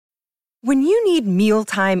When you need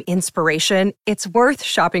mealtime inspiration, it's worth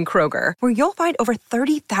shopping Kroger, where you'll find over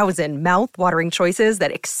 30,000 mouth-watering choices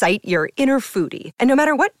that excite your inner foodie. And no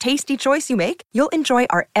matter what tasty choice you make, you'll enjoy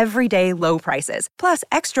our everyday low prices, plus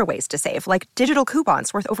extra ways to save, like digital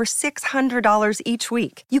coupons worth over $600 each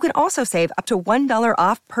week. You can also save up to $1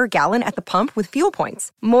 off per gallon at the pump with fuel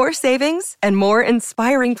points. More savings and more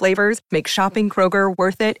inspiring flavors make shopping Kroger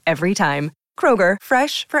worth it every time. Kroger,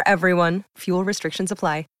 fresh for everyone. Fuel restrictions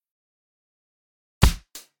apply.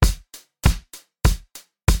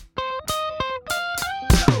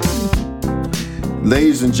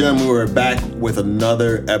 Ladies and gentlemen, we're back with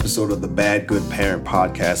another episode of the Bad Good Parent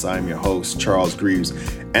Podcast. I'm your host, Charles Greaves,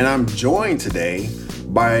 and I'm joined today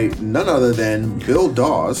by none other than Bill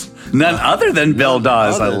Dawes. None other than Bill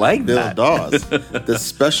Dawes. I like Bill that. Dawes, the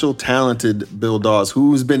special talented Bill Dawes,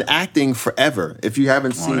 who's been acting forever. If you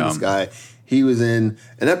haven't seen this guy, he was in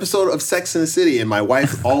an episode of Sex and the City, and my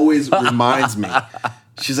wife always reminds me.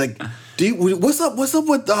 She's like, what's up with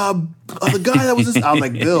the guy that was this? I was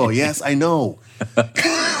like, Bill, yes, I know.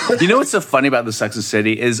 You know what's so funny about the Sex and the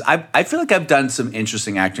City is I feel like I've done some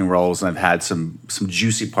interesting acting roles and I've had some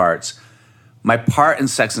juicy parts. My part in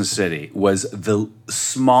Sex and the City was the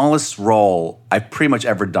smallest role I've pretty much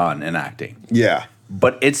ever done in acting. Yeah.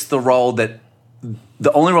 But it's the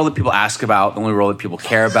only role that people ask about, the only role that people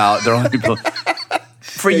care about, the only people...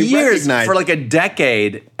 For years, for like a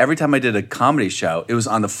decade, every time I did a comedy show, it was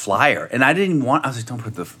on the flyer. And I didn't want... I was like, don't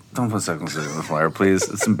put Sex and the City on the flyer, please.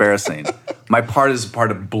 It's embarrassing. My part is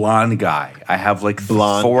part of Blonde Guy. I have like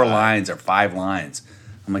four lines or 5 lines.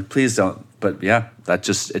 I'm like, please don't. But yeah, it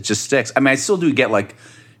just sticks. I mean, I still do get like,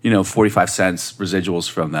 45 cents residuals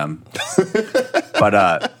from them.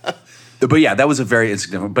 But yeah, that was a very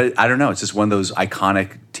insignificant. But I don't know. It's just one of those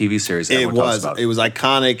iconic TV series that everyone talks about. It was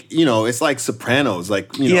iconic. It's like Sopranos.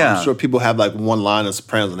 Like, I'm sure people have like one line of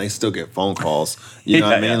Sopranos and they still get phone calls. You know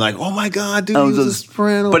what I mean? Yeah. Like, oh my God, dude, he was a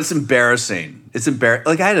Soprano. But it's embarrassing.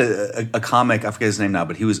 Like I had a comic, I forget his name now,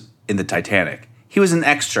 but he was in the Titanic. He was an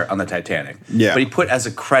extra on the Titanic. Yeah. But he put as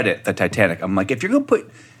a credit the Titanic. I'm like, if you're going to put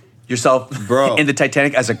yourself in the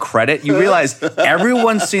Titanic as a credit, you realize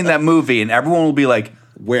everyone's seen that movie and everyone will be like,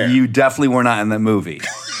 where? You definitely were not in that movie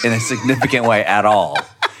in a significant way at all.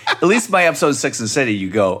 At least my episode of Sex and the City,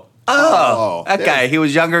 you go, that guy, he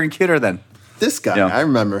was younger and cuter then. This guy, I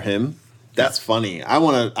remember him. That's funny. I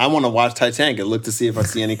want to watch Titanic and look to see if I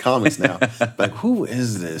see any comics now. Like, who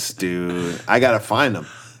is this dude? I got to find him.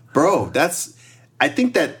 Bro, I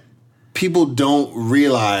think that people don't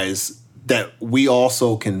realize that we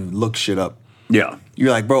also can look shit up. Yeah.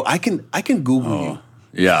 You're like, bro, I can Google you.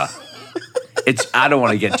 Yeah. I don't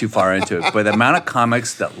want to get too far into it, but the amount of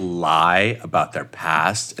comics that lie about their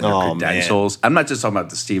past and their credentials. Man. I'm not just talking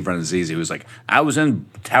about the Steve Renazizi who's like, I was in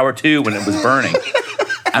Tower 2 when it was burning.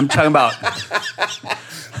 I'm talking about...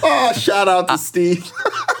 shout out to Steve.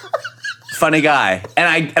 Funny guy.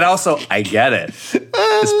 And also, I get it.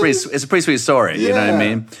 It's a pretty sweet story, you know what I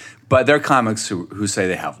mean? But there are comics who say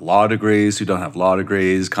they have law degrees, who don't have law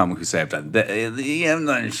degrees, comics who say I've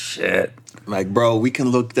done shit. Like, bro, we can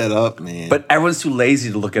look that up, man. But everyone's too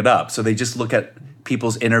lazy to look it up. So they just look at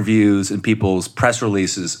people's interviews and people's press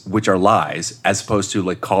releases, which are lies, as opposed to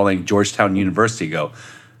like calling Georgetown University go,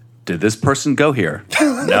 did this person go here?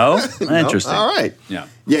 No? Interesting. All right. Yeah.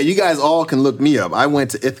 Yeah, you guys all can look me up. I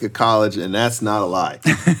went to Ithaca College, and that's not a lie.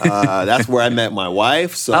 That's where I met my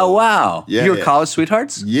wife. So, oh, wow. Yeah, you were college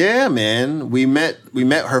sweethearts? Yeah, man. We met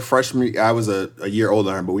her freshman year. I was a year older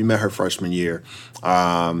than her, but we met her freshman year.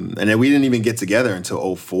 And then we didn't even get together until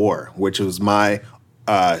 2004, which was my,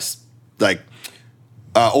 the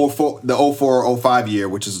 2004-05 year,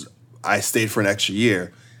 which is I stayed for an extra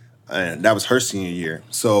year. And that was her senior year.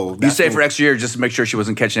 So you stayed for extra year just to make sure she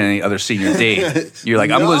wasn't catching any other senior D. You're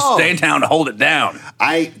like, I'm going to stay in town to hold it down.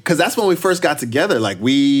 Because that's when we first got together. Like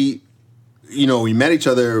we met each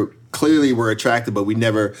other. Clearly, we're attracted, but we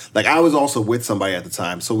never. Like I was also with somebody at the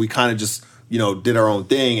time, so we kind of just did our own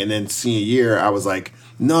thing. And then senior year, I was like,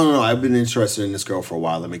 no, I've been interested in this girl for a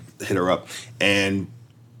while. Let me hit her up. And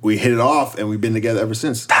we hit it off, and we've been together ever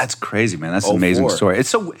since. That's crazy, man. That's an amazing story. It's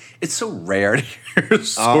so rare to hear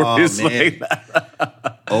stories like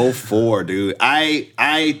that. 2004, dude.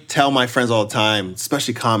 I tell my friends all the time,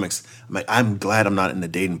 especially comics, I'm like, I'm glad I'm not in the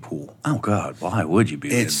dating pool. Oh God, why would you be?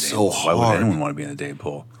 It's so hard. Why would anyone want to be in the dating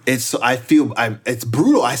pool? It's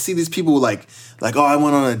brutal. I see these people like, oh, I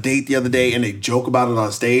went on a date the other day, and they joke about it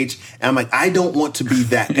on stage, and I'm like, I don't want to be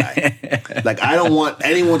that guy. Like, I don't want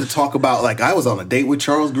anyone to talk about like I was on a date with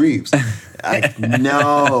Charles Greaves. Like,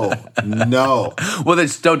 no. Well, then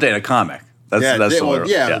don't date a comic. That's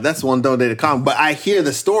that's one. Don't date a comic. But I hear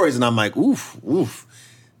the stories, and I'm like, oof.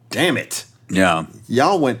 damn it. Yeah.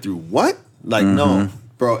 Y'all went through what? Like, no,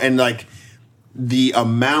 bro. And like the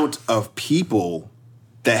amount of people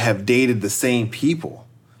that have dated the same people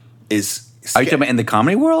is... Are you talking about in the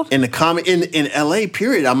comedy world? In LA,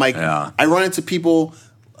 period. I'm like, I run into people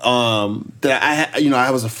that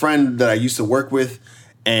I was a friend that I used to work with,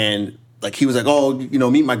 and like he was like, oh,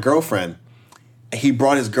 meet my girlfriend. And he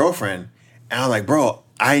brought his girlfriend, and I'm like, bro,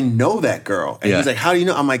 I know that girl. And he's like, how do you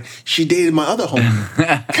know? I'm like, she dated my other homie.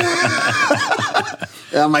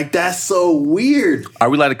 And I'm like, that's so weird. Are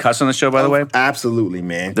we allowed to cuss on the show, by the way? Absolutely,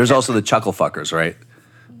 man. There's also the chuckle fuckers, right?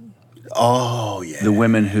 Oh, yeah. The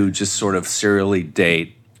women who just sort of serially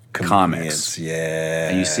date comics. Yeah.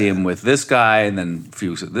 And you see them with this guy, and then a few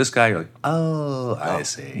weeks with this guy, you're like, oh, I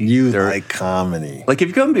see. They're like comedy. Like, if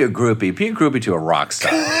you're going to be a groupie, be a groupie to a rock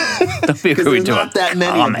star. Don't be a groupie to not that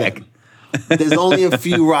many comic. Of them. There's only a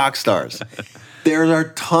few rock stars. There are a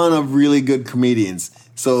ton of really good comedians.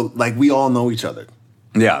 So, like, we all know each other.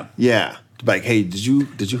 Yeah. Yeah. Like, hey, did you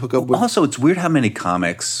hook up with... Also, it's weird how many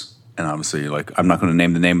comics... And obviously, like, I'm not going to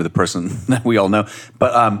name the name of the person that we all know,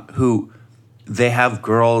 but who they have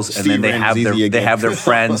girls, and then they have their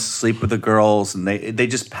friends sleep with the girls, and they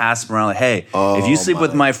just pass them around like, hey, if you sleep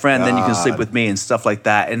with my friend, then you can sleep with me, and stuff like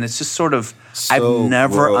that. And it's just sort of, I've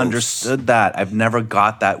never understood that. I've never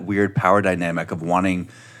got that weird power dynamic of wanting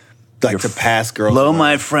like to pass girls. Blow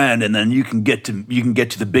my friend, and then you can get to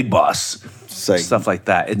the big boss. Like, stuff like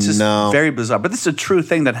that. It's just very bizarre. But this is a true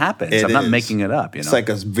thing that happens. I'm not making it up. It's like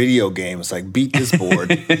a video game. It's like beat this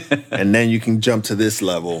board, and then you can jump to this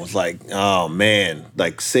level. It's like, oh man,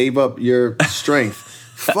 like save up your strength.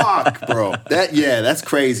 Fuck, bro. That's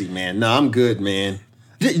crazy, man. No, I'm good, man.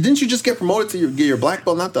 Didn't you just get promoted to get your black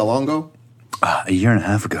belt not that long ago? A year and a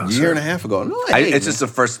half ago. A year and a half ago. No, it's just the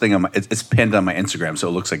first thing on it's pinned on my Instagram, so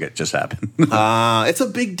it looks like it just happened. It's a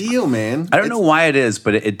big deal, man. I don't know why it is,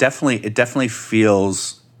 but it definitely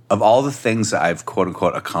feels, of all the things that I've quote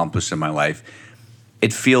unquote accomplished in my life,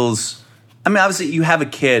 it feels. I mean, obviously, you have a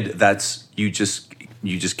kid that's you just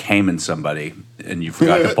came in somebody and you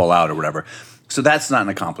forgot to pull out or whatever, so that's not an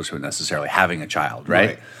accomplishment necessarily. Having a child,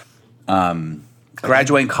 right?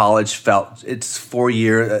 Graduating college it's 4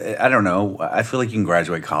 years. I don't know. I feel like you can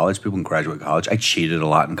graduate college. People can graduate college. I cheated a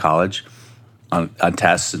lot in college on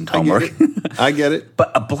tests and homework. I get it.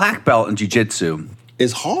 But a black belt in jiu-jitsu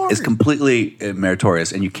is hard. It's completely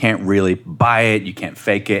meritorious, and you can't really buy it. You can't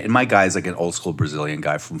fake it. And my guy's like an old school Brazilian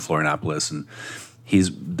guy from Florianopolis, and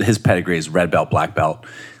his pedigree is red belt, black belt.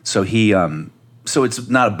 So so it's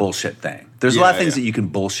not a bullshit thing. There's a lot of things that you can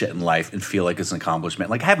bullshit in life and feel like it's an accomplishment.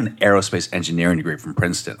 Like I have an aerospace engineering degree from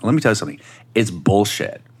Princeton. Let me tell you something. It's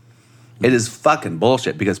bullshit. It is fucking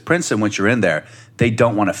bullshit because Princeton, once you're in there, they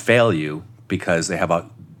don't want to fail you because they have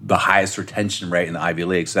the highest retention rate in the Ivy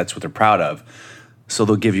League. So that's what they're proud of. So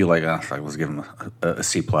they'll give you like let's give them a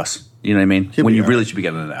C+. You know what I mean? When you really should be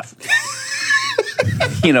getting an F.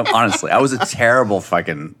 Honestly, I was a terrible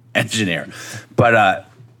fucking engineer. But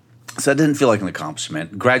so that didn't feel like an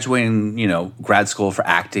accomplishment. Graduating, grad school for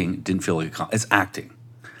acting didn't feel like it's acting.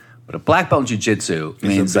 But a black belt in jiu-jitsu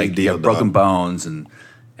means like you have broken bones and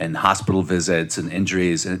hospital visits and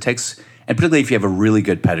injuries, and particularly if you have a really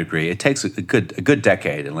good pedigree, it takes a good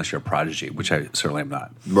decade unless you're a prodigy, which I certainly am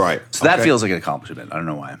not. Right. So that feels like an accomplishment. I don't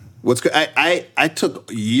know why. What's good? I took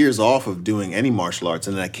years off of doing any martial arts,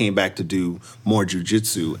 and then I came back to do more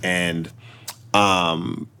jiu-jitsu, and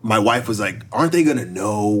my wife was like, aren't they going to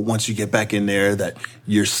know once you get back in there that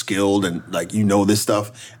you're skilled and like, this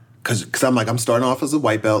stuff? Cause I'm like, I'm starting off as a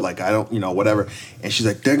white belt. Like I don't, whatever. And she's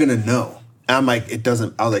like, they're going to know. And I'm like, it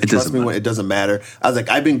doesn't, I was like, trust me when it doesn't matter. I was like,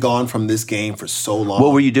 I've been gone from this game for so long.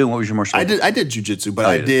 What were you doing? What was your martial art? I did jiu-jitsu, but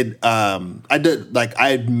I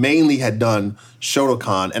mainly had done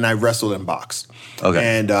Shotokan and I wrestled and boxed. Okay.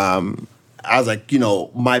 And, I was like,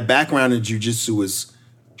 my background in jiu-jitsu was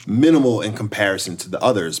minimal in comparison to the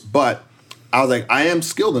others, but I was like, I am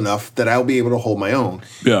skilled enough that I'll be able to hold my own.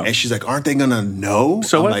 Yeah. And she's like, aren't they gonna know?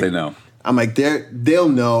 So what if they know? I'm like, they'll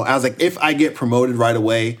know. I was like, if I get promoted right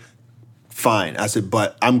away, fine. I said,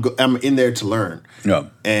 but I'm in there to learn. Yeah.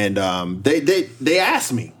 And they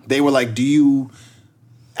asked me. They were like,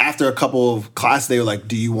 after a couple of classes, they were like,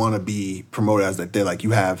 do you want to be promoted? I was like, they're like, you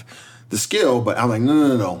have the skill, but I'm like,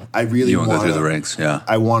 no. I really want to go through the ranks. Yeah,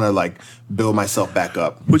 I want to like build myself back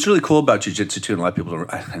up. What's really cool about jiu-jitsu too, and a lot of people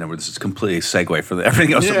don't. I know this is completely a segue for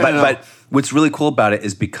everything else, but what's really cool about it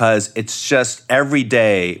is because it's just every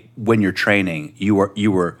day when you're training, you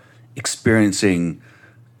were experiencing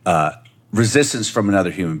resistance from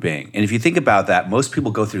another human being. And if you think about that, most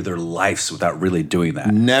people go through their lives without really doing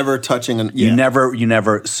that. Never touching you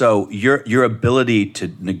never. So your ability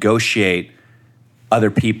to negotiate other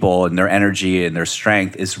people and their energy and their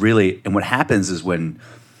strength is really, and what happens is when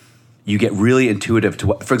you get really intuitive to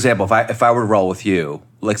what, for example, if I were to roll with you,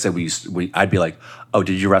 like I said, I'd be like, oh,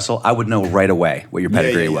 did you wrestle? I would know right away what your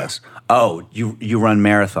pedigree was. Oh, you run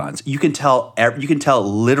marathons. You can tell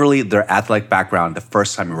literally their athletic background the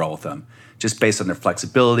first time you roll with them, just based on their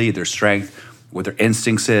flexibility, their strength, what their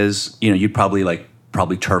instincts is. You'd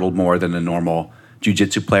probably turtle more than a normal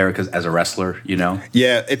jiu-jitsu player because as a wrestler,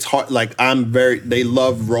 Yeah, it's hard. Like they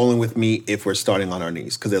love rolling with me if we're starting on our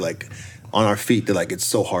knees because they're like, on our feet, they're like, it's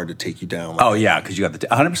so hard to take you down. Like, oh, yeah, because you got the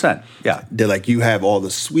 100%. Yeah. They're like, you have all the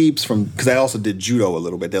sweeps because I also did judo a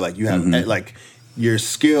little bit. They're like, you have, like, you're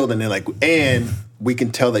skilled, and they're like, and we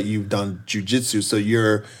can tell that you've done jujitsu, so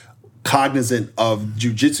you're cognizant of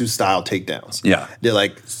jujitsu style takedowns. Yeah. They're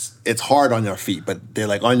like, it's hard on your feet, but they're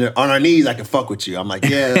like, on our knees, I can fuck with you. I'm like,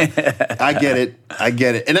 yeah, I get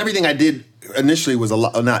it. And everything I did initially was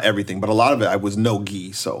not everything, but a lot of it I was no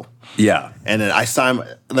gi, so. Yeah. And then I'll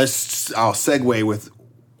segue with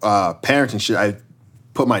parenting shit. I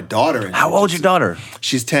put my daughter in. How old's your daughter?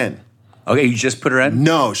 She's 10. Okay, you just put her in?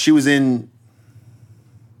 No, she was in.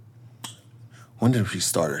 When did we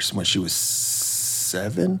start her? When she was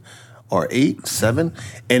 7 or 8, 7.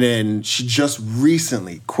 And then she just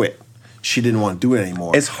recently quit. She didn't want to do it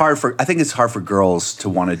anymore. I think it's hard for girls to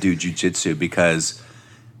want to do jiu-jitsu because,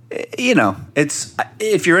 it's,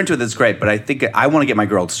 if you're into it, that's great. But I think I want to get my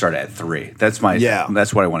girl to start at 3. That's what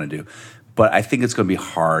I want to do. But I think it's going to be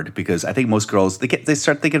hard because I think most girls they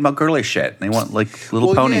start thinking about girly shit. They want like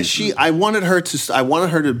little ponies. Yeah, I wanted her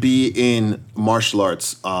to be in martial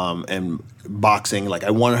arts and boxing. Like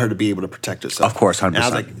I wanted her to be able to protect herself. Of course, 100%.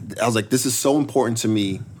 And I was like, this is so important to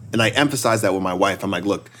me, and I emphasized that with my wife. I'm like,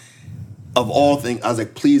 look, of all things, I was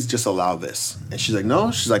like, please just allow this. And she's like,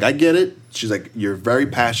 no. She's like, I get it. She's like, you're very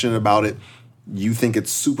passionate about it. You think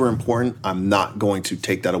it's super important. I'm not going to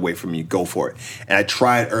take that away from you. Go for it. And I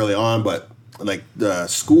tried early on, but like the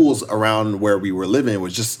schools around where we were living,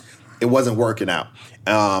 it wasn't working out.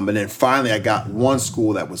 And then finally I got one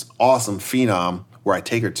school that was awesome, Phenom, where I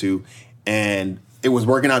take her to, and it was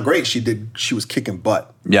working out great. She was kicking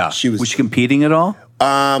butt. Yeah. Was she competing at all?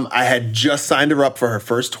 I had just signed her up for her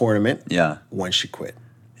first tournament. Yeah. When she quit.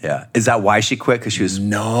 Yeah. Is that why she quit? Because she was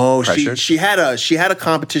pressured? she had a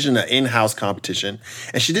competition, an in-house competition,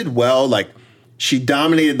 and she did well. Like she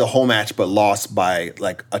dominated the whole match, but lost by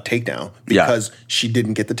like a takedown because she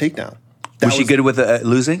didn't get the takedown. Was she good with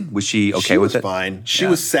losing? Was she okay with it? She was fine. She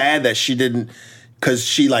was sad that she didn't, because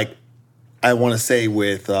she I want to say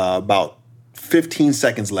with about 15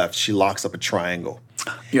 seconds left, she locks up a triangle.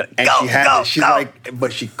 Yeah, and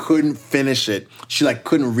but she couldn't finish it. She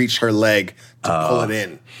couldn't reach her leg to pull it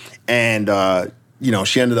in. And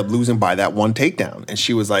she ended up losing by that one takedown. And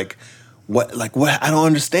she was like, what I don't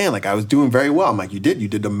understand. Like I was doing very well. I'm like, you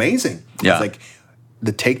did amazing. Yeah. I was like,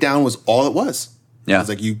 the takedown was all it was. Yeah. I was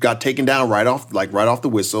like, you got taken down right off the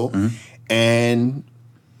whistle, and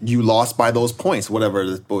you lost by those points. Whatever,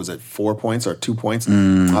 what was it, 4 points or 2 points?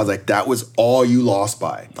 I was like, that was all you lost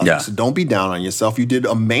by. I was like, so don't be down on yourself. You did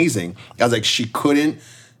amazing. I was like, she couldn't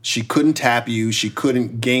tap you. She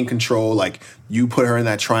couldn't gain control. Like you put her in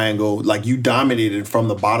that triangle. Like you dominated from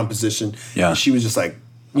the bottom position. Yeah. And she was just like,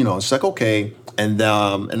 she's like, okay. And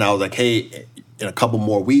I was like, hey, in a couple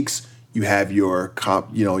more weeks, you have your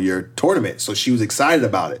your tournament. So she was excited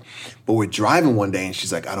about it. But we're driving one day and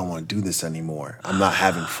she's like, I don't want to do this anymore. I'm not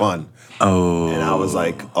having fun. Oh. And I was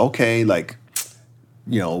like, okay, we're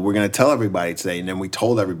going to tell everybody today. And then we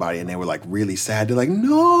told everybody and they were like really sad. They're like,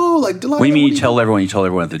 no, like, what do you mean you told everyone? You told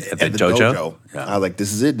everyone at the dojo? Yeah. I was like,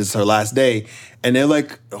 this is it. This is her last day. And they're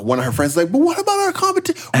like, one of her friends is like, but what about our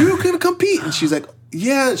competition? We were going to compete. And she's like,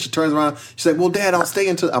 yeah. And she turns around. She's like, well, Dad, I'll stay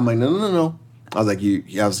until. I'm like, no. I was like, you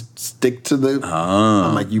have to stick to the.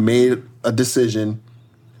 I'm like, you made a decision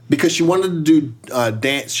because she wanted to do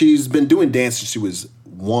dance. She's been doing dance since she was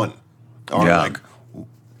 1, or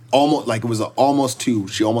almost it was almost 2.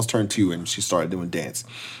 She almost turned 2, and she started doing dance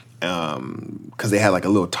because they had a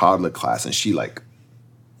little toddler class, and she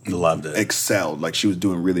loved it, excelled. She was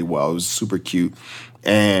doing really well. It was super cute.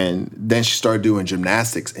 And then she started doing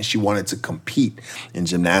gymnastics, and she wanted to compete in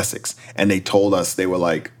gymnastics. And they told us, they were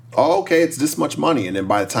like, oh, okay, it's this much money. And then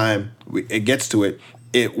by the time it gets to it,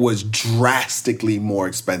 it was drastically more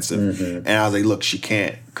expensive. And I was like, look, she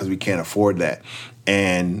can't, because we can't afford that.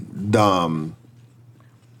 And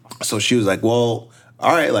so she was like, well,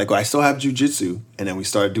 all right, I still have jujitsu. And then we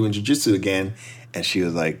started doing jujitsu again. And she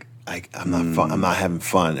was like, I'm not fun. I'm not having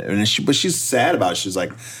fun. And but she's sad about it. She's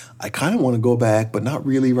like, I kind of want to go back, but not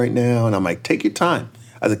really right now. And I'm like, take your time.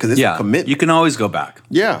 I was like, because it's a commitment. You can always go back.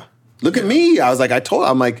 Yeah. Look at me. I was like,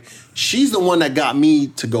 I'm like, she's the one that got me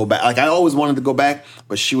to go back. Like, I always wanted to go back,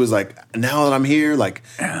 but she was like, now that I'm here, like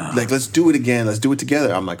let's do it again. Let's do it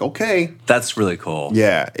together. I'm like, okay. That's really cool.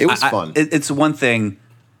 Yeah, it was fun. It's one thing,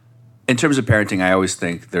 in terms of parenting, I always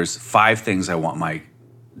think there's 5 things I want my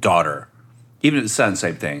daughter, even son,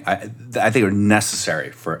 same thing, I think are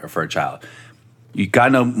necessary for a child. You got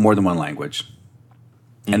to know more than one language.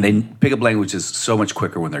 And they pick up languages so much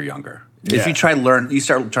quicker when they're younger. Yeah. If you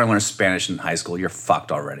start trying to learn Spanish in high school, you're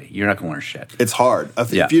fucked already. You're not going to learn shit. It's hard.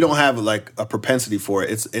 If you don't have like a propensity for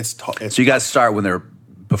it, it's so you got to start when they're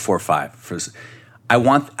before 5.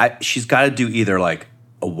 She's got to do either like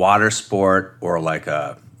a water sport or like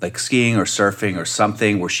skiing or surfing or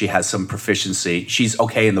something where she has some proficiency. She's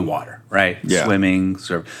okay in the water, right? Yeah. Swimming,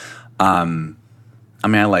 surf. I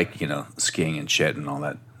like skiing and shit and all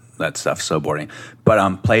that stuff, snowboarding.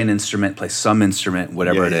 But play an instrument, play some instrument,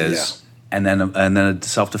 whatever it is. Yeah. And then a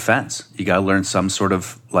self-defense. You got to learn some sort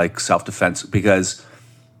of like self-defense, because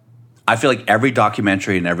I feel like every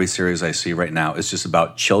documentary and every series I see right now is just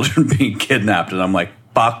about children being kidnapped, and I'm like,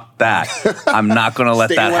 fuck that. I'm not going to let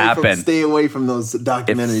that happen. Stay away from those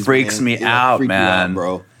documentaries. It freaks me out, man,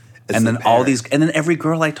 bro. And then every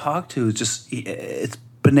girl I talk to is just, it's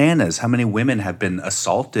bananas how many women have been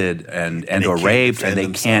assaulted and or raped, and they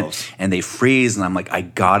can't, and they freeze. And I'm like,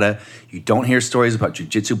 you don't hear stories about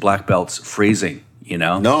jiu-jitsu black belts freezing,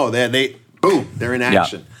 No, they're in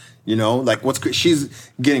action. Yeah. Like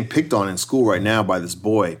she's getting picked on in school right now by this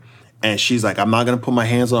boy, and she's like, I'm not going to put my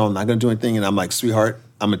hands on him, I'm not going to do anything. And I'm like, sweetheart,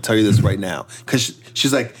 I'm going to tell you this right now. Because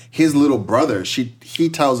she's like, his little brother, he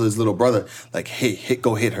tells his little brother, like, hey,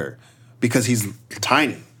 go hit her, because he's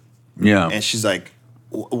tiny. Yeah. And she's like,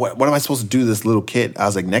 what am I supposed to do to this little kid? I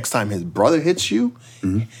was like, next time his brother hits you,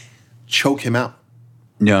 choke him out.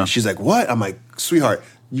 Yeah. And she's like, what? I'm like, sweetheart,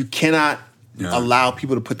 you cannot allow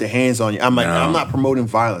people to put their hands on you. I'm like, I'm not promoting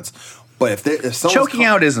violence. But if choking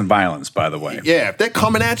out isn't violence, by the way. Yeah, if they're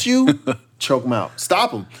coming at you, choke them out.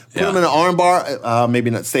 Stop them. Put them in an arm bar. Maybe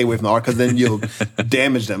not stay away from the arm, because then you'll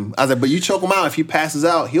damage them. I was like, but you choke him out. If he passes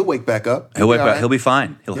out, he'll wake back up. He'll wake up. Right. He'll be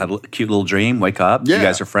fine. He'll have a cute little dream, wake up. Yeah. You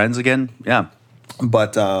guys are friends again. Yeah.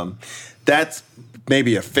 But that's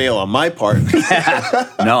maybe a fail on my part.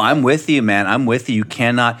 No, I'm with you, man. I'm with you. You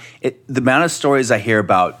cannot. The amount of stories I hear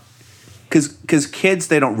about, because kids,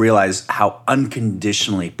 they don't realize how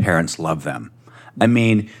unconditionally parents love them. I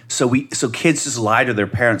mean, so kids just lie to their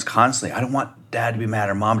parents constantly. I don't want dad to be mad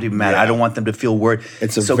or mom to be mad. Yeah. I don't want them to feel worried.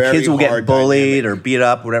 So kids will get bullied or beat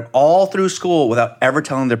up, whatever, all through school without ever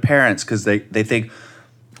telling their parents, because they think,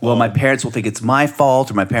 well, my parents will think it's my fault,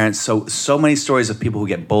 or my parents. So many stories of people who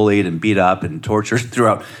get bullied and beat up and tortured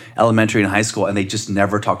throughout elementary and high school, and they just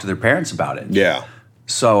never talk to their parents about it. Yeah.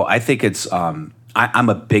 So I think it's. I'm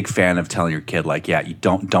a big fan of telling your kid, like, you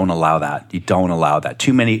don't allow that. You don't allow that.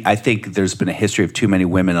 Too many. I think there's been a history of too many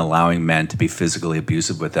women allowing men to be physically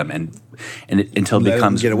abusive with them, and until it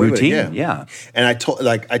becomes routine. Yeah. And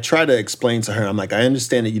I try to explain to her. I'm like, I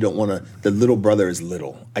understand that you don't want to. The little brother is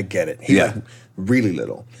little. I get it. He's like really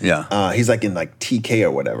little. Yeah. He's like in like TK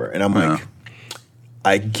or whatever, and I'm like,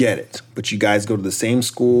 I get it, but you guys go to the same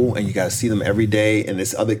school and you got to see them every day, and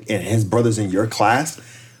his brother's in your class.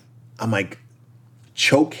 I'm like,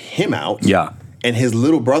 choke him out. Yeah. And his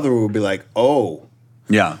little brother will be like, oh.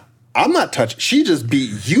 Yeah. I'm not touching. She just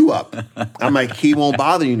beat you up. I'm like, he won't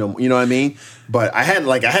bother you no more. You know what I mean? But I had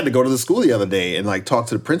to go to the school the other day and like talk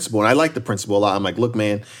to the principal, and I like the principal a lot. I'm like, look,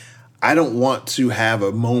 man, I don't want to have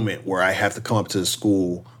a moment where I have to come up to the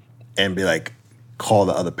school and be like, call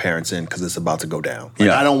the other parents in because it's about to go down.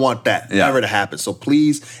 Like, I don't want that ever to happen. So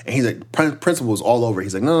please. And he's like, principal was all over.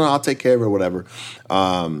 He's like, no, I'll take care of it or whatever.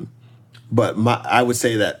 But I would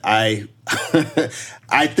say that I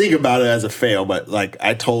think about it as a fail. But like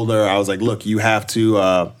I told her, I was like, look, you have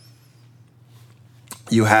to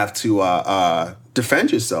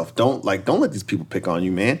defend yourself. Don't let these people pick on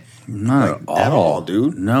you, man. Not at all,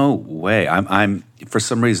 dude. No way. I'm for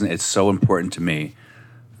some reason it's so important to me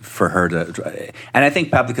for her to, and I think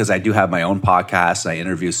probably because I do have my own podcast and I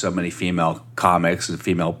interview so many female comics and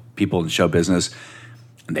female people in show business.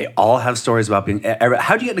 And they all have stories about being.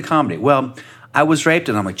 How'd you get into comedy? Well, I was raped,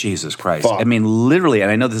 and I'm like, Jesus Christ. Fuck. I mean, literally, and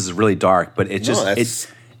I know this is really dark, but it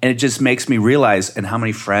just makes me realize, and how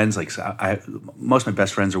many friends, like most of my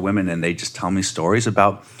best friends are women, and they just tell me stories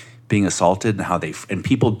about being assaulted and how and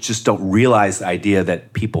people just don't realize the idea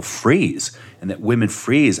that people freeze and that women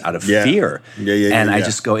freeze out of fear. I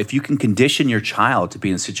just go, if you can condition your child to be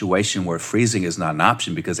in a situation where freezing is not an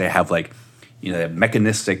option because they have like,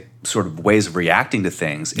 mechanistic sort of ways of reacting to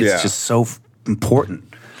things. It's just so important.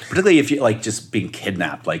 particularly if you like just being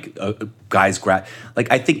kidnapped, like guys grab.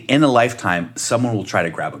 Like I think in a lifetime, someone will try to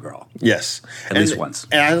grab a girl. Yes, at least once.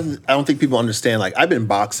 And I don't think people understand. Like I've been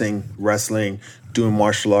boxing, wrestling, doing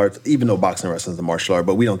martial arts. Even though boxing and wrestling is a martial art,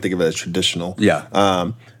 but we don't think of it as traditional. Yeah.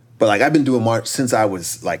 But like I've been doing since I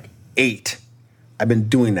was like 8. I've been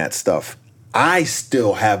doing that stuff. I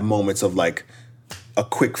still have moments of like a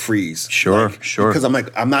quick freeze. Sure. Because I'm like,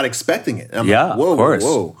 I'm not expecting it. And I'm Yeah, like, whoa, of course.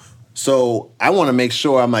 whoa. So I want to make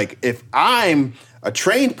sure I'm like, if I'm a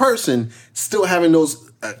trained person still having those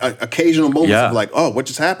occasional moments of like, oh, what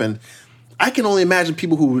just happened? I can only imagine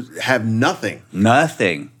people who have nothing.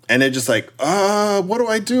 Nothing. And they're just like, what do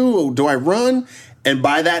I do? Do I run? And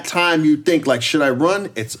by that time you think like, should I run?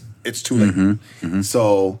 It's too late. Mm-hmm.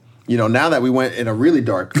 So, now that we went in a really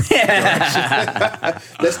dark direction,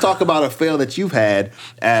 let's talk about a fail that you've had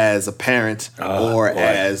as a parent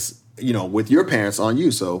as, with your parents on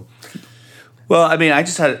you. So, well, I mean, I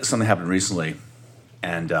just had something happen recently,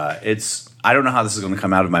 and I don't know how this is going to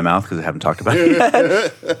come out of my mouth because I haven't talked about it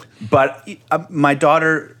yet. But my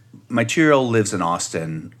daughter, my 2-year-old lives in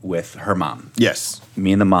Austin with her mom. Yes.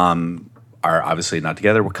 Me and the mom are obviously not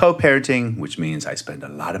together. We're co-parenting, which means I spend a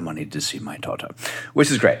lot of money to see my daughter, which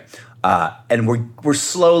is great. And we're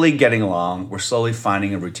slowly getting along. We're slowly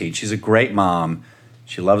finding a routine. She's a great mom.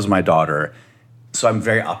 She loves my daughter. So I'm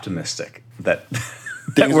very optimistic that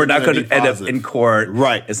we're not going to end up in court.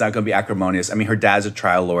 Right. It's not going to be acrimonious. I mean, her dad's a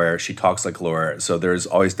trial lawyer. She talks like a lawyer. So there's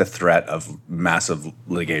always the threat of massive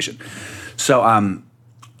litigation. So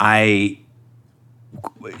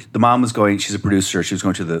the mom was going, she's a producer, she was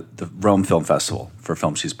going to the Rome Film Festival for a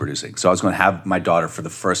film she's producing. So I was going to have my daughter for the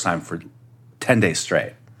first time for 10 days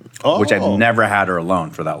straight, which I've never had her alone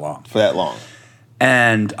for that long.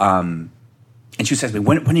 And she says to me,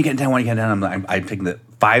 when are you getting down? When are you getting down? I'm taking the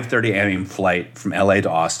 5:30 a.m. flight from LA to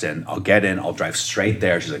Austin. I'll get in, I'll drive straight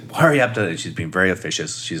there. She's like, hurry up. She's being very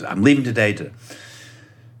officious. I'm leaving today.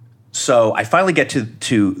 So I finally get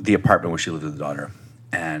to the apartment where she lives with the daughter.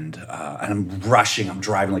 And I'm rushing. I'm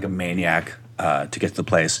driving like a maniac to get to the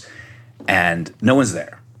place. And no one's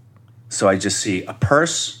there. So I just see a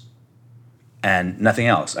purse and nothing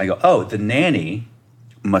else. I go, oh, the nanny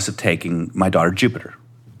must have taken my daughter Jupiter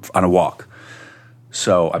on a walk.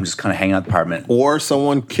 So I'm just kind of hanging out in the apartment. Or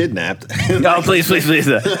someone kidnapped. No, please.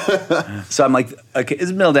 So I'm like, okay, it's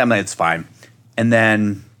the middle of the damn night. It's fine. And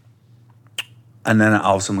then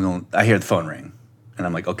all of a sudden I hear the phone ring. And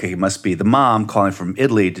I'm like, okay, it must be the mom calling from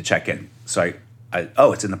Italy to check in. So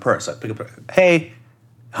it's in the purse. So I pick up, hey,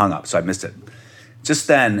 hung up. So I missed it. Just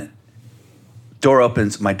then, door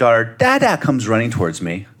opens. My daughter, Dada, comes running towards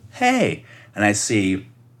me. Hey. And I see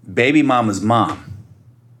baby mama's mom,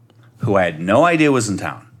 who I had no idea was in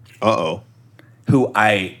town. Uh-oh. Who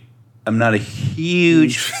I am not a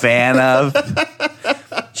huge fan of.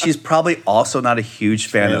 She's probably also not a huge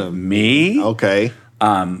fan of me. Okay.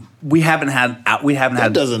 We haven't had.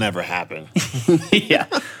 That doesn't ever happen. Yeah,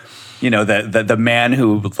 the man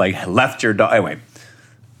who like left your daughter. Anyway,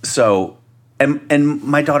 so and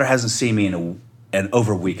my daughter hasn't seen me in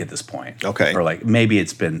over a week at this point. Okay, or like maybe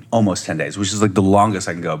it's been almost 10 days, which is like the longest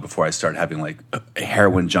I can go before I start having like a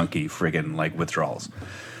heroin junkie friggin' like withdrawals.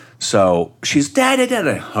 So she's dad.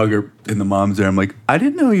 I hug her, and the mom's there. I'm like, I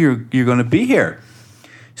didn't know you're going to be here.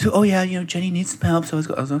 So oh yeah, Jenny needs some help. So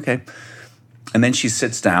I was okay. And then she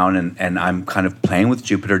sits down, and I'm kind of playing with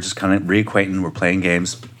Jupiter, just kind of reacquainting. We're playing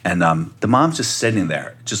games. And the mom's just sitting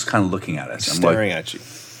there, just kind of looking at us. Staring at you.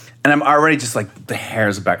 And I'm already just like, the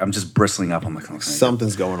hairs back. I'm just bristling up. I'm like, okay,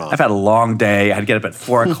 something's going on. I've had a long day. I had to get up at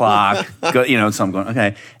 4 o'clock. So I'm going,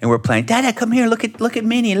 okay. And we're playing, Dada, come here. Look at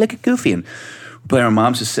Minnie. Look at Goofy. And our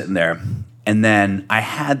mom's just sitting there. And then I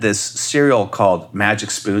had this cereal called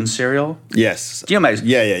Magic Spoon cereal. Yes. Do you know Magic?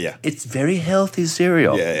 Yeah. It's very healthy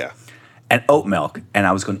cereal. Yeah. And oat milk, and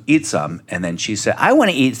I was going to eat some, and then she said, I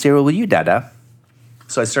want to eat cereal with you, Dada.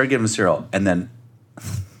 So I started giving her cereal, and then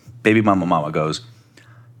baby mama goes,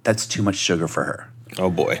 that's too much sugar for her. Oh,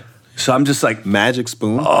 boy. So I'm just like... Magic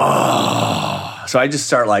spoon? Oh. So I just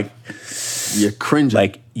start like... You're cringing.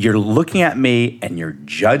 Like, you're looking at me, and you're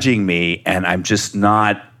judging me, and I'm just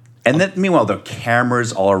not... And then, meanwhile, there are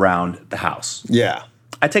cameras all around the house. Yeah.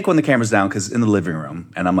 I take one of the cameras down because in the living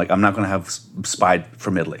room, and I'm like, I'm not going to have spied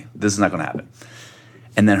from Italy. This is not going to happen.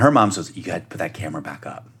 And then her mom says, you got to put that camera back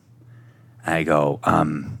up. And I go,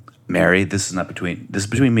 Mary, this is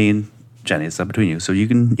between me and Jenny. It's not between you. So you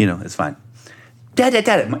can, it's fine. Dad.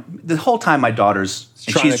 The whole time my daughter's,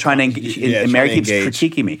 she's trying to engage, and Mary keeps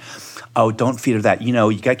critiquing me. Oh, don't feed her that. You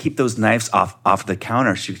got to keep those knives off the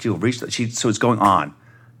counter. She'll reach that. So it's going on.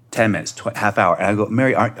 10 minutes, half hour. And I go,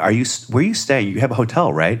 Mary, where are you staying? You have a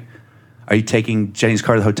hotel, right? are you taking Jenny's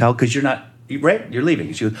car to the hotel? Because you're you're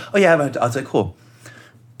leaving. She goes, oh yeah, I was like, cool.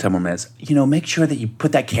 10 more minutes. Make sure that you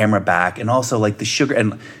put that camera back, and also like the sugar.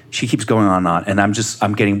 And she keeps going on and on, and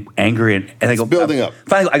I'm getting angry, and I go, building up.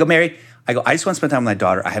 Finally, I go, Mary, I just want to spend time with my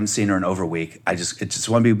daughter. I haven't seen her in over a week. It just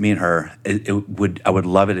want to be me and her. I would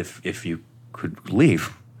love it if you could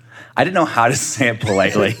leave. I didn't know how to say it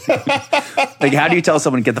politely. Like, how do you tell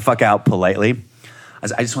someone to get the fuck out politely? I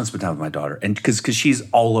just want to spend time with my daughter, and because she's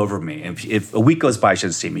all over me. And if a week goes by, she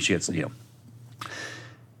doesn't see me. She gets And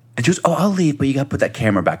she goes, oh, I'll leave, but you got to put that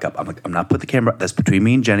camera back up. I'm like, I'm not putting the camera. That's between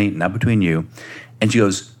me and Jenny, not between you. And she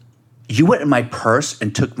goes, you went in my purse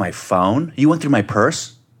and took my phone? You went through my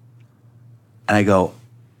purse? And I go,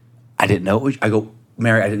 I didn't know it was. I go,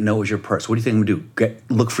 Mary, I didn't know it was your purse. What do you think I'm going to do?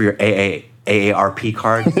 Look for your AARP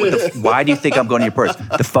card? Why do you think I'm going to your purse?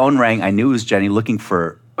 The phone rang. I knew it was Jenny looking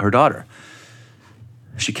for her daughter.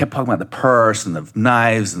 She kept talking about the purse and the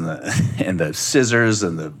knives and the scissors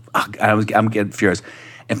and I'm getting furious.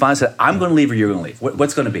 And finally said, I'm going to leave or you're going to leave.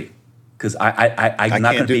 What's going to be? Because I'm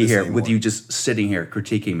not going to be here with you just sitting here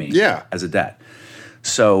critiquing me as a dad.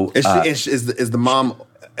 So is the mom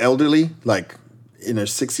elderly, like in her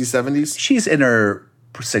 60s, 70s? She's in her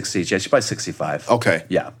 60s. Yeah, she's probably 65. Okay.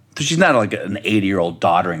 Yeah. So she's not like an 80-year-old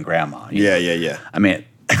doddering grandma. Yeah. I mean,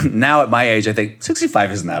 now at my age, I think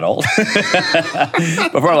 65 isn't that old.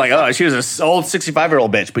 Before I'm like, oh, she was an old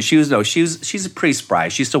 65-year-old bitch. But she's pretty spry.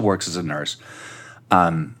 She still works as a nurse.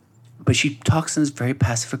 But she talks in this very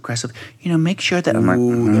passive aggressive. Make sure that I'm like,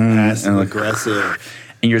 passive aggressive.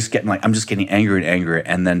 And you're just getting like, I'm just getting angrier and angrier.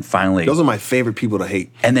 And then finally, those are my favorite people to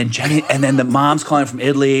hate. And then Jenny, and then the mom's calling from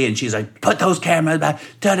Italy, and she's like, put those cameras back.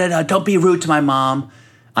 Don't be rude to my mom.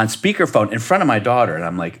 On speakerphone in front of my daughter, and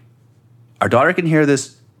I'm like, our daughter can hear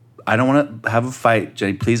this. I don't want to have a fight,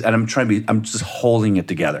 Jenny, please. And I'm just holding it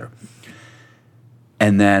together.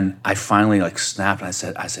 And then I finally like snapped,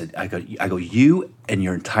 and I go, you and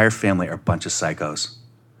your entire family are a bunch of psychos.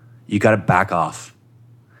 You got to back off.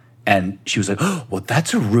 And she was like, oh, well,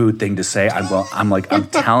 that's a rude thing to say. I'm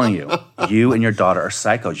telling you, you and your daughter are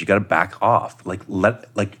psychos. You got to back off.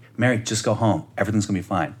 Mary, just go home. Everything's gonna be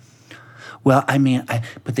fine. Well, I mean,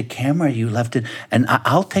 but the camera, you left it, and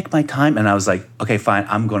I'll take my time. And I was like, okay, fine,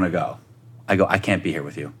 I'm gonna go. I can't be here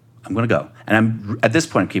with you. I'm gonna go. And at this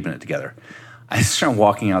point, I'm keeping it together. I start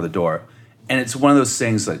walking out the door, and it's one of those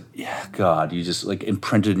things that, God, you just like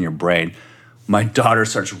imprinted in your brain. My daughter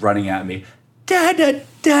starts running at me. Dada,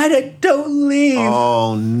 don't leave.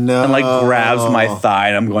 Oh, no. And like grabs my thigh,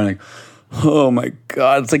 and I'm going like, oh my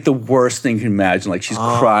God. It's like the worst thing you can imagine. Like she's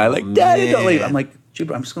crying, like, Dada, don't leave. I'm like,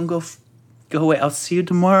 Jupiter, I'm just going to go away. I'll see you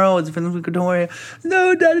tomorrow. Don't worry.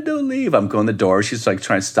 No, Dada, don't leave. I'm going to the door. She's like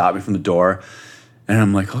trying to stop me from the door. And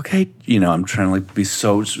I'm like, okay. I'm trying to like be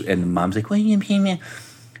so, and mom's like, what do you mean?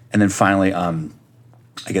 And then finally, I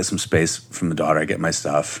get some space from the daughter. I get my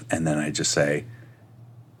stuff. And then I just say,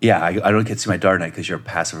 yeah, I don't get to see my daughter tonight because you're a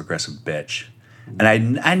passive-aggressive bitch. And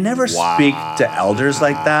I never speak to elders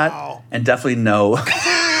like that, and definitely know.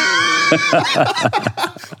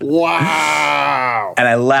 Wow. And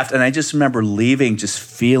I left, and I just remember leaving just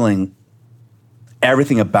feeling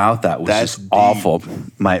everything about that was just awful.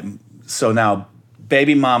 So now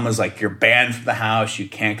baby mom was like, you're banned from the house. You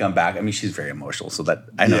can't come back. I mean, she's very emotional, so that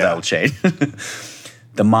I know that will change.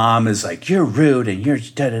 The mom is like, you're rude and you're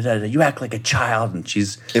da-da-da-da. You act like a child, and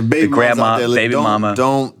she's the grandma, baby mama.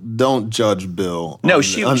 Don't judge Bill. No,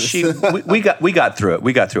 we got through it.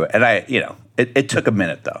 We got through it, and it took a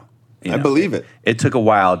minute though. I believe it. It took a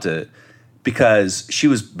while because she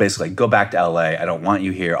was basically like, go back to LA. I don't want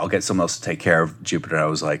you here. I'll get someone else to take care of Jupiter. I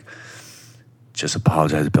was like, just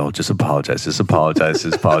apologize, Bill. Just apologize. Just apologize.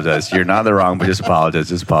 Just apologize. You're not in the wrong, but just apologize.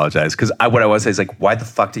 Just apologize. Because what I want to say is like, why the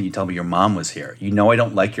fuck didn't you tell me your mom was here? I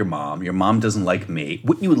don't like your mom. Your mom doesn't like me.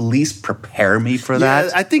 Wouldn't you at least prepare me for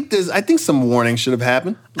that? I think some warning should have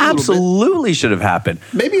happened. Absolutely should have happened.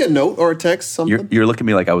 Maybe a note or a text, something. You're looking at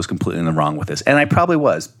me like I was completely in the wrong with this. And I probably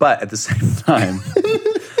was. But at the same time,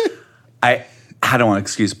 I don't want an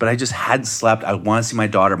excuse, but I just hadn't slept. I want to see my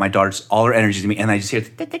daughter. My daughter's all her energy to me, and I just hear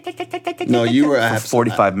no, you were for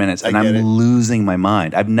 45 minutes, and I'm losing my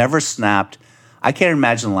mind. I've never snapped. I can't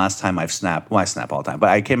imagine the last time I've snapped. Well, I snap all the time, but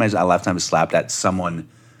I can't imagine the last time I slapped at someone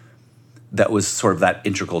that was sort of that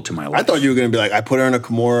integral to my life. I thought you were going to be like, I put her in a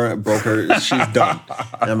Kimura, broke her, she's done.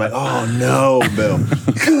 And I'm like, oh no, Bill.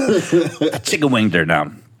 Chicken winged her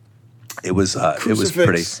now. It was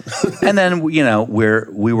pretty. And then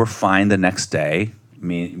we were fine the next day.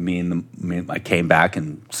 I came back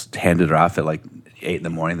and handed her off at like 8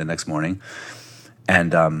 a.m. the next morning,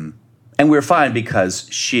 and we were fine because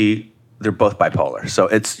she they're both bipolar. So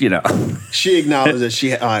it's, She acknowledged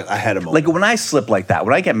that I had a moment. Like when I slip like that,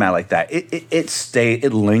 when I get mad like that,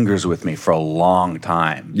 it lingers with me for a long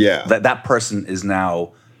time. Yeah. That person is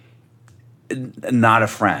now not a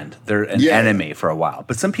friend. They're an enemy for a while.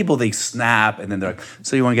 But some people, they snap and then they're like,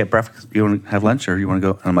 so you want to get breakfast? You want to have lunch or you want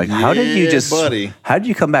to go? And I'm like, how did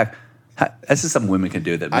you come back? That's just something women can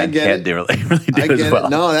do that men can't really do as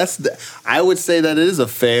well. No, I would say that it is a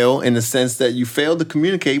fail in the sense that you failed to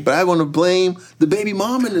communicate, but I want to blame the baby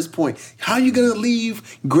mom in this point. How are you going to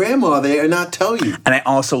leave grandma there and not tell you? And I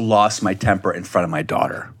also lost my temper in front of my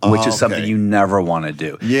daughter, which is something you never want to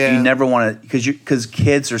do. Yeah. You never want to, because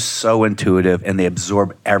kids are so intuitive and they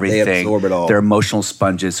absorb everything. They absorb it all. They're emotional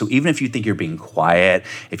sponges. So even if you think you're being quiet,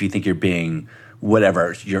 if you think you're being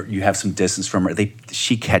whatever, you have some distance from her.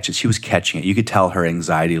 She was catching it. You could tell her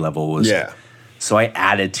anxiety level was. Yeah. So I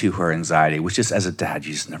added to her anxiety, which just as a dad,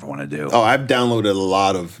 you just never want to do. Oh, I've downloaded a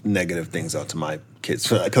lot of negative things out to my kids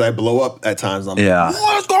because I blow up at times. I'm like,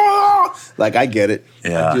 what's going on? Like, I get it.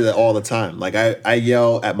 Yeah. I do that all the time. Like, I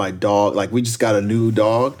yell at my dog. Like, we just got a new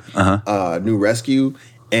dog, new rescue.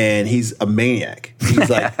 And he's a maniac. He's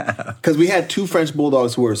like, because we had 2 French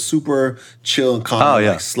bulldogs who were super chill and calm,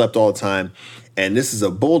 like slept all the time. And this is a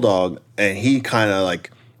bulldog, and he kind of like,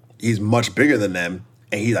 he's much bigger than them,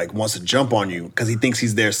 and he like wants to jump on you because he thinks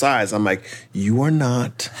he's their size. I'm like, you are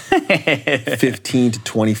not 15 to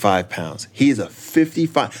 25 pounds. He is a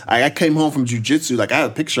 55. I came home from jujitsu. Like I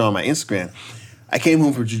have a picture on my Instagram. I came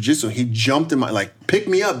home from jujitsu. He jumped in my, like, pick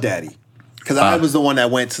me up, daddy. Because I was the one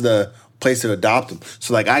that went to the place to adopt him.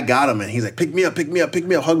 So like I got him and he's like, pick me up, hug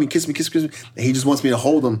me, kiss me. And he just wants me to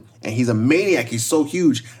hold him. And he's a maniac. He's so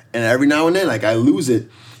huge. And every now and then, like, I lose it.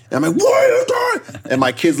 And I'm like, what are you doing? And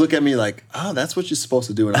my kids look at me like, oh, that's what you're supposed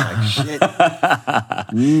to do. And I'm like, shit.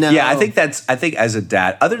 No. Yeah, I think as a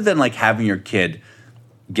dad, other than like having your kid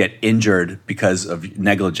get injured because of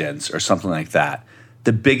negligence or something like that,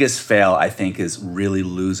 the biggest fail, I think, is really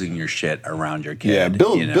losing your shit around your kid. Yeah,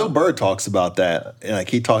 Bill Burr talks about that. And like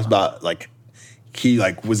he talks about like he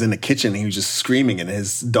like was in the kitchen and he was just screaming and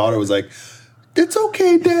his daughter was like, it's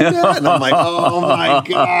okay, Dad. And I'm like, oh my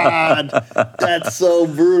God, that's so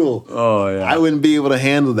brutal. Oh yeah, I wouldn't be able to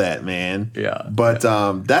handle that, man. Yeah, but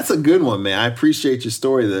that's a good one, man. I appreciate your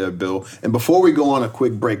story there, Bill. And before we go on a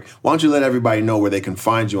quick break, why don't you let everybody know where they can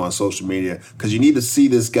find you on social media? Because you need to see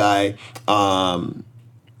this guy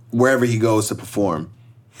wherever he goes to perform.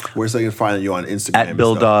 Where's they can find you on Instagram? At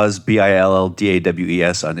Bill Dawes,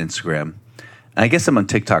 BILLDAWES on Instagram. And I guess I'm on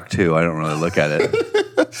TikTok too. I don't really look at it.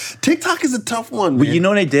 TikTok is a tough one, man. Well, you know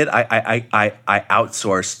what I did? I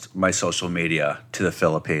outsourced my social media to the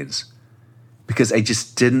Philippines because I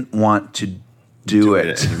just didn't want to do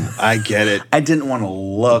it. I get it. I didn't want to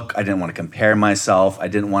look. I didn't want to compare myself. I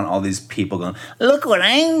didn't want all these people going, look what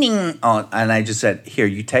I'm doing. Oh, and I just said, here,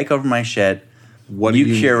 you take over my shit. What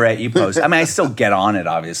you curate, you post. I mean, I still get on it,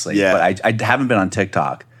 obviously, but I haven't been on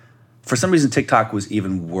TikTok. For some reason, TikTok was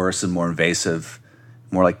even worse and more invasive,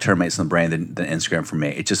 more like termites in the brain than Instagram for me.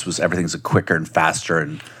 It just was, everything's quicker and faster.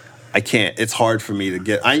 And I can't. It's hard for me to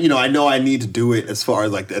get. I know I need to do it as far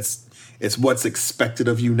as like it's what's expected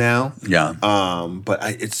of you now. Yeah. But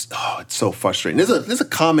it's so frustrating. There's a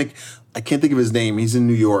comic. I can't think of his name. He's in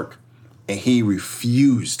New York, and he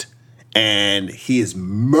refused. And he is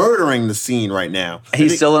murdering the scene right now.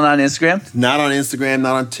 He's still on Instagram? Not on Instagram,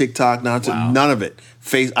 not on TikTok, none of it.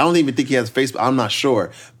 I don't even think he has Facebook. I'm not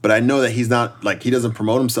sure. But I know that he's not, like, he doesn't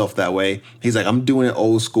promote himself that way. He's like, I'm doing it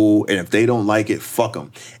old school, and if they don't like it, fuck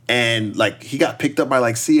them. And, like, he got picked up by,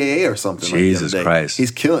 like, CAA or something. Jesus Christ.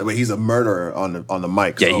 He's killing it, but he's a murderer on the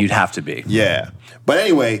mic. Yeah, so you'd have to be. Yeah. But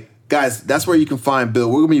anyway, guys, that's where you can find Bill.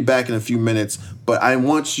 We're going to be back in a few minutes, but I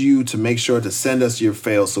want you to make sure to send us your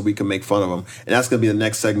fails so we can make fun of them. And that's going to be the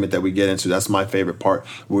next segment that we get into. That's my favorite part,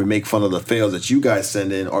 where we make fun of the fails that you guys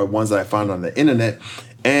send in or ones that I found on the internet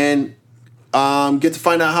and get to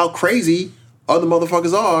find out how crazy other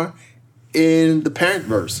motherfuckers are in the parent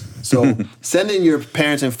verse. So send in your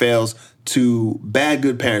parenting fails to Bad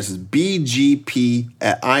Good Parents. It's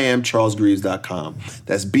bgp@IamCharlesGreaves.com.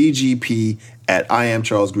 That's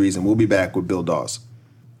bgp@IamCharlesGreaves, and we'll be back with Bill Dawes.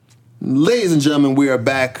 Ladies and gentlemen, we are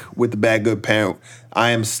back with the Bad Good Parent.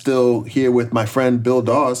 I am still here with my friend Bill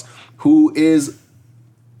Dawes, who is,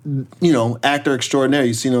 actor extraordinaire.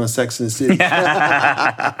 You've seen him on Sex and the City.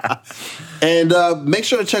 And make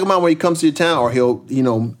sure to check him out when he comes to your town, or he'll,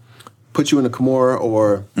 put you in a Kimura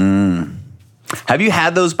or... Have you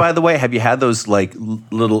had those, by the way? Have you had those like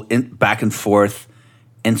little back and forth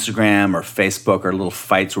Instagram or Facebook or little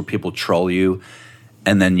fights where people troll you,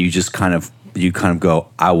 and then you just kind of go,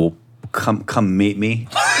 "I will come meet me."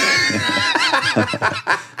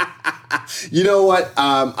 You know what?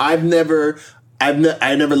 I never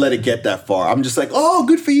let it get that far. I'm just like, oh,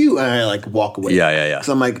 good for you, and I like walk away. Yeah. Because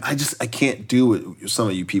I'm like, I can't do it with some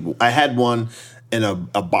of you people. I had one in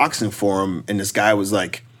a boxing forum, and this guy was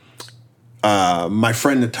like, my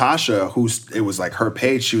friend Natasha, it was like her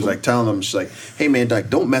page. She was like telling him, she's like, hey man, like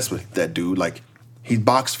don't mess with that dude. Like he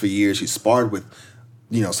boxed for years. He sparred with,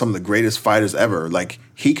 some of the greatest fighters ever. Like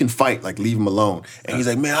he can fight. Like leave him alone. And he's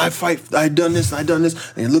like, man, I done this.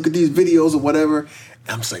 And look at these videos or whatever. And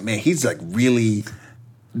I'm just like, man, he's like really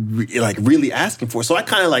asking for it. So I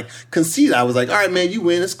kind of like conceded. I was like, all right, man, you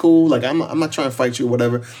win. It's cool. Like I'm not trying to fight you or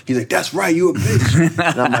whatever. He's like, that's right, you a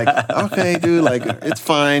bitch. And I'm like, okay, dude, like it's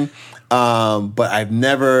fine. But I've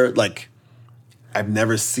never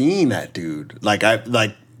seen that dude. Like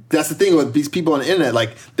that's the thing with these people on the internet.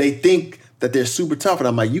 Like they think that they're super tough, and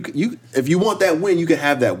I'm like, you if you want that win, you can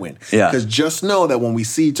have that win. Yeah. Because just know that when we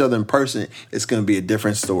see each other in person, it's going to be a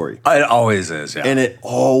different story. It always is. Yeah. And it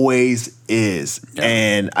always is. Yeah.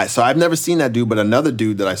 And so I've never seen that dude, but another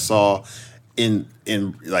dude that I saw in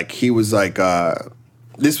like he was like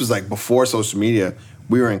this was like before social media.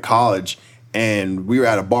 We were in college. And we were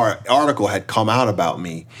at a bar. An article had come out about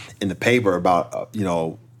me in the paper about,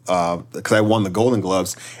 because I won the Golden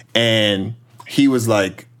Gloves. And he was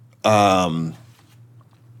like, he's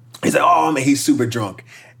like, oh, man, he's super drunk.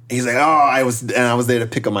 He's like, I was there to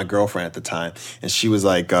pick up my girlfriend at the time. And she was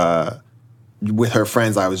like, with her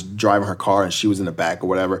friends, I was driving her car and she was in the back or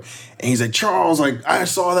whatever. And he's like, Charles, like, I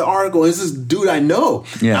saw the article. It's this dude I know.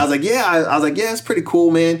 Yeah. I was like, yeah. I was like, yeah, it's pretty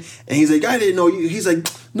cool, man. And he's like, I didn't know you. He's like,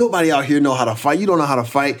 nobody out here know how to fight. You don't know how to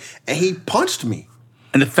fight. And he punched me.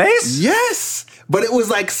 In the face? Yes. But it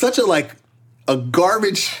was like such a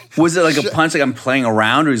garbage. Was it like a punch like I'm playing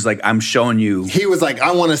around or he's like, I'm showing you? He was like,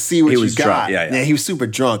 I want to see what you got. Drunk. Yeah. He was super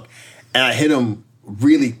drunk. And I hit him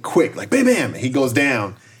really quick. Like, bam, bam. He goes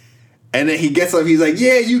down. And then he gets up. He's like,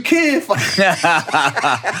 "Yeah, you can fight."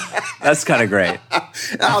 That's kind of great.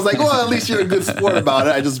 And I was like, "Well, at least you're a good sport about it."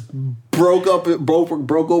 I just broke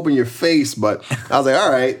open your face, but I was like,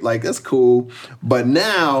 "All right, like that's cool." But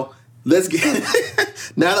now let's get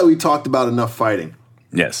now that we talked about enough fighting.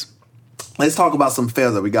 Yes, let's talk about some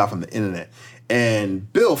fails that we got from the internet.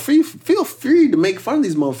 And Bill, feel free to make fun of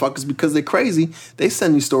these motherfuckers because they're crazy. They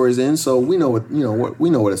send these stories in, so we know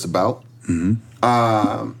what it's about. Mm-hmm.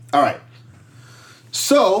 All right.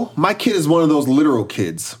 So my kid is one of those literal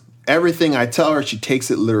kids. Everything I tell her, she takes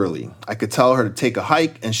it literally. I could tell her to take a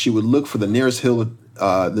hike, and she would look for the nearest hill,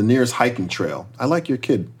 the nearest hiking trail. I like your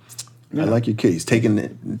kid. Yeah. I like your kid. He's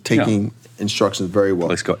taking instructions very well.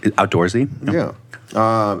 Let's go outdoorsy.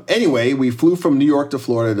 Yeah. Anyway, we flew from New York to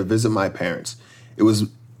Florida to visit my parents. It was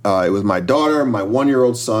my daughter, my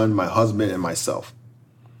 1-year-old son, my husband, and myself.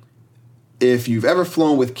 If you've ever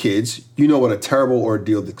flown with kids, you know what a terrible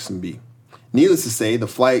ordeal this can be. Needless to say, the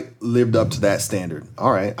flight lived up to that standard.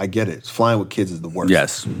 All right, I get it. Flying with kids is the worst.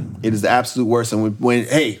 Yes. It is the absolute worst. And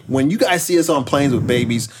when you guys see us on planes with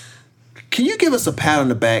babies, can you give us a pat on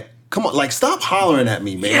the back? Come on, like stop hollering at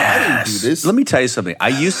me, man. Yes. I didn't do this. Let me tell you something.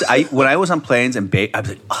 When I was on planes and I was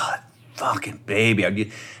like, oh, fucking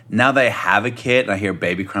baby. Now that I have a kid and I hear a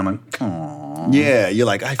baby cry, I'm like, oh. Yeah, you're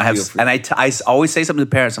like, I always say something to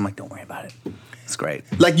parents. I'm like, don't worry about it. It's great.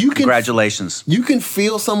 Like Congratulations. You can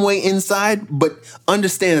feel some way inside, but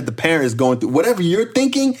understand that the parent is going through whatever you're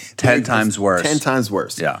thinking. 10 times worse. 10 times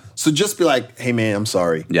worse. Yeah. So just be like, hey man, I'm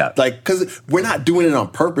sorry. Yeah. Like, because we're not doing it on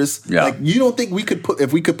purpose. Yeah. Like, you don't think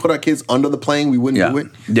if we could put our kids under the plane, we wouldn't do it?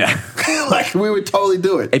 Yeah. Like, we would totally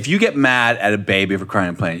do it. If you get mad at a baby for crying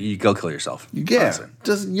on a plane, you go kill yourself. Yeah.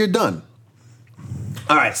 Honestly. You're done.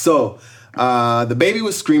 All right. So the baby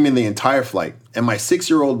was screaming the entire flight, and my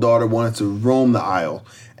 6-year-old daughter wanted to roam the aisle.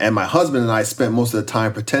 And my husband and I spent most of the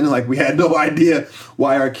time pretending like we had no idea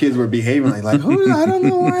why our kids were behaving like I don't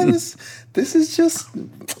know why this is just,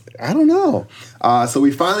 I don't know. So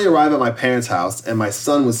we finally arrived at my parents' house, and my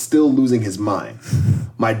son was still losing his mind.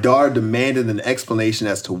 My daughter demanded an explanation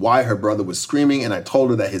as to why her brother was screaming, and I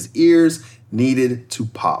told her that his ears needed to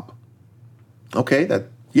pop. Okay,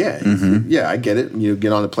 yeah, I get it. You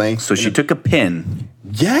get on the plane. So she took a pin.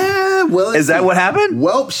 Yeah, well, is that what happened?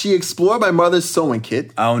 Well, she explored my mother's sewing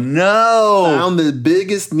kit. Oh no! Found the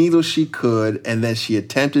biggest needle she could, and then she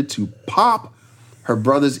attempted to pop her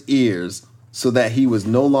brother's ears so that he was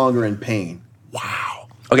no longer in pain. Wow.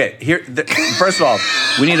 Okay, first of all,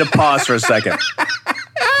 we need to pause for a second.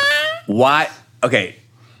 Why? Okay,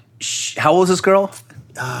 how old is this girl?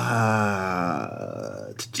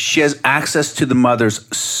 She has access to the mother's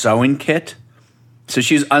sewing kit. So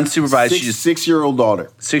she's unsupervised. She's 6-year-old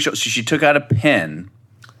daughter. 6-year-old. So she took out a pin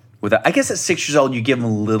without. I guess at 6 years old, you give them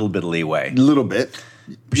a little bit of leeway. A little bit.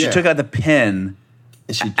 But she took out the pin.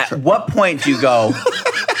 And at what point do you go?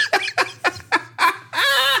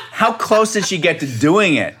 How close did she get to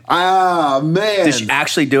doing it? Ah, man. Did she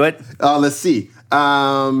actually do it? Let's see.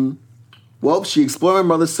 Well, she explored her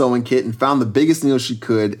mother's sewing kit and found the biggest needle she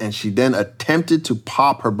could, and she then attempted to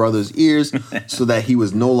pop her brother's ears so that he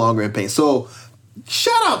was no longer in pain. So,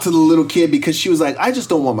 shout out to the little kid because she was like, I just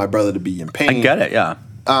don't want my brother to be in pain. I get it, yeah.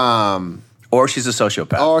 Or she's a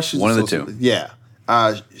sociopath. Or she's one of the two. Yeah.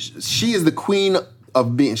 She is the queen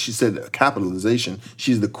of being, she said capitalization,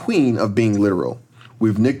 she's the queen of being literal.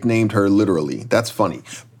 We've nicknamed her literally. That's funny.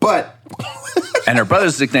 But... and her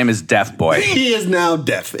brother's nickname is Deaf Boy. He is now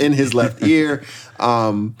deaf in his left ear.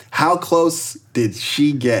 How close did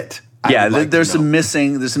she get? Yeah, there's some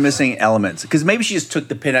missing elements. Because maybe she just took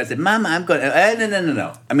the pin out and said, Mama, I'm going to...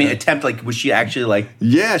 No. I mean, attempt, like, was she actually like...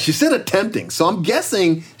 Yeah, she said attempting. So I'm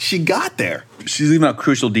guessing she got there. She's leaving out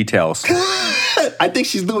crucial details. I think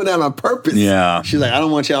she's doing that on purpose. Yeah. She's like, I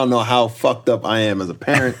don't want y'all to know how fucked up I am as a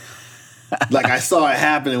parent. Like, I saw it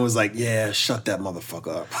happen and was like, yeah, shut that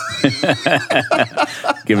motherfucker up.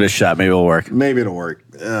 Give it a shot. Maybe it'll work. Maybe it'll work.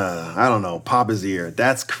 I don't know. Pop his ear.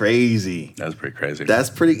 That's crazy. That's pretty crazy.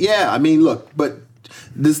 Yeah, I mean, look, but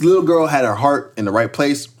this little girl had her heart in the right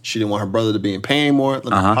place. She didn't want her brother to be in pain anymore. Let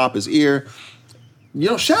me pop his ear.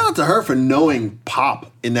 You know, shout out to her for knowing pop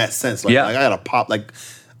in that sense. Like, I got to pop. Like,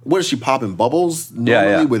 what is she popping? Bubbles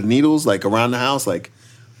normally with needles, like, around the house? Like,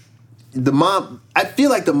 the mom, I feel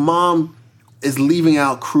like the mom is leaving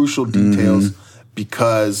out crucial details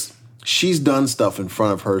because she's done stuff in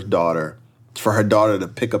front of her daughter for her daughter to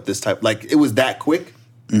pick up this type. Like, it was that quick.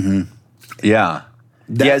 Mm-hmm. Yeah.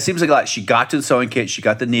 It seems like a lot. She got to the sewing kit. She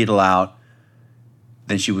got the needle out.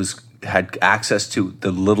 Then she had access to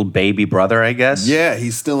the little baby brother, I guess. Yeah,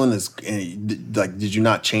 he's still in this. Like, did you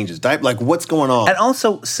not change his diaper? Like, what's going on? And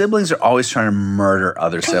also, siblings are always trying to murder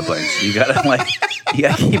other siblings. You gotta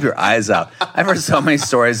keep your eyes out. I've heard so many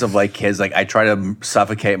stories of like kids. Like, I try to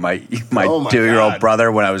suffocate my 2-year-old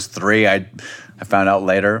brother when I was 3. I found out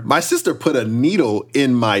later. My sister put a needle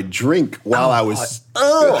in my drink while I was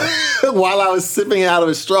sipping out of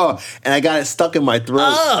a straw, and I got it stuck in my throat.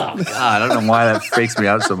 Oh, God, I don't know why that freaks me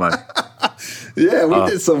out so much. Yeah, we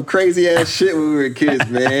did some crazy ass shit when we were kids,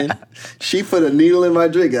 man. She put a needle in my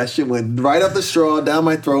drink. That shit went right up the straw, down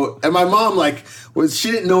my throat. And my mom,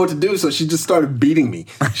 she didn't know what to do, so she just started beating me.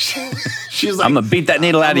 She was like, I'm going to beat that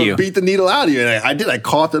needle out of you. Beat the needle out of you. And I did. I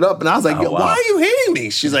coughed it up, and I was like, why are you hitting me?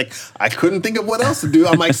 She's like, I couldn't think of what else to do.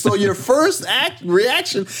 I'm like, so your first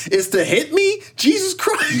reaction is to hit me? Jesus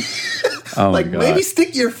Christ. Oh my God. Maybe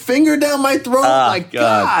stick your finger down my throat? God.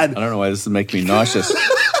 I don't know why this is making me nauseous.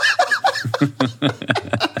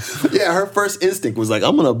 Yeah, her first instinct was like,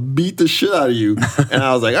 I'm going to beat the shit out of you. And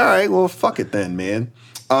I was like, all right, well, fuck it then, man.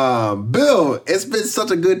 Bill, it's been such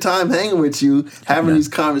a good time hanging with you, having these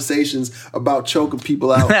conversations about choking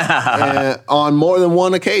people out on more than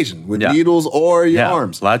one occasion with needles or your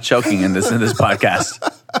arms. A lot of choking in this podcast.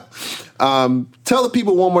 Tell the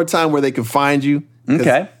people one more time where they can find you.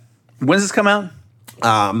 Okay. When does this come out?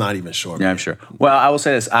 I'm not even sure. Yeah, I'm sure. Well, I will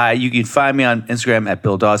say this. You can find me on Instagram at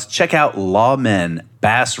Bill Dawes. Check out Lawmen,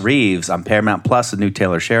 Bass Reeves on Paramount Plus, the new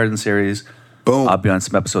Taylor Sheridan series. Boom. I'll be on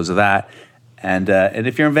some episodes of that. And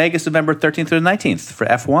if you're in Vegas, November 13th through the 19th for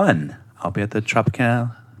F1, I'll be at the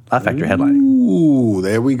Tropicana Laugh Factory headlining. Ooh,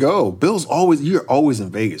 there we go. You're always in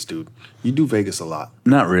Vegas, dude. You do Vegas a lot.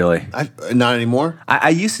 Not really. Not anymore? I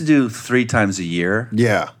used to do 3 times a year.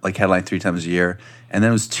 Yeah. Like headline 3 times a year. And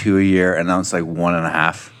then it was 2 a year, and now it's like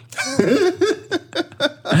 1.5.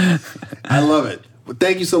 I love it. Well,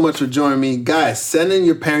 thank you so much for joining me. Guys, send in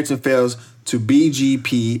your parents and fails to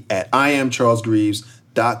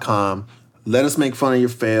bgp@IamCharlesGreaves.com. Let us make fun of your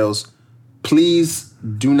fails. Please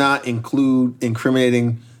do not include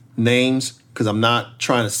incriminating names because I'm not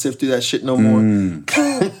trying to sift through that shit no more.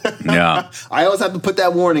 Yeah. I always have to put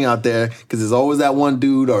that warning out there because there's always that one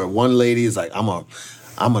dude or one lady is like, I'm gonna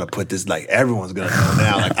put this, like, everyone's gonna know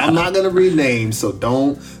now. Like, I'm not gonna read names, so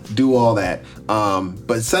don't do all that.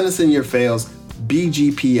 But send us in your fails.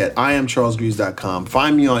 bgp@IamCharlesGreaves.com.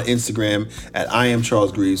 Find me on Instagram at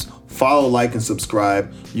IamCharlesGreaves. Follow, like, and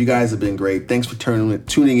subscribe. You guys have been great. Thanks for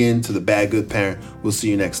tuning in to The Bad Good Parent. We'll see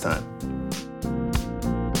you next time.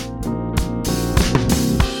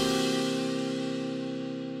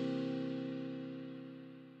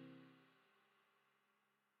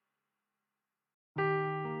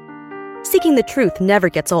 Seeking the truth never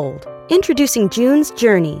gets old. Introducing June's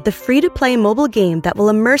Journey, the free-to-play mobile game that will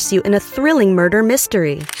immerse you in a thrilling murder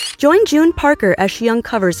mystery. Join June Parker as she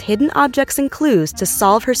uncovers hidden objects and clues to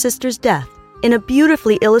solve her sister's death. in a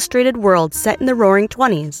beautifully illustrated world set in the Roaring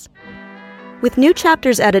 '20s. With new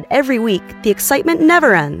chapters added every week, the excitement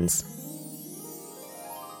never ends.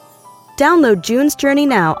 Download June's Journey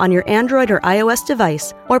now on your Android or iOS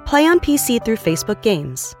device, or play on PC through Facebook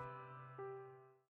Games.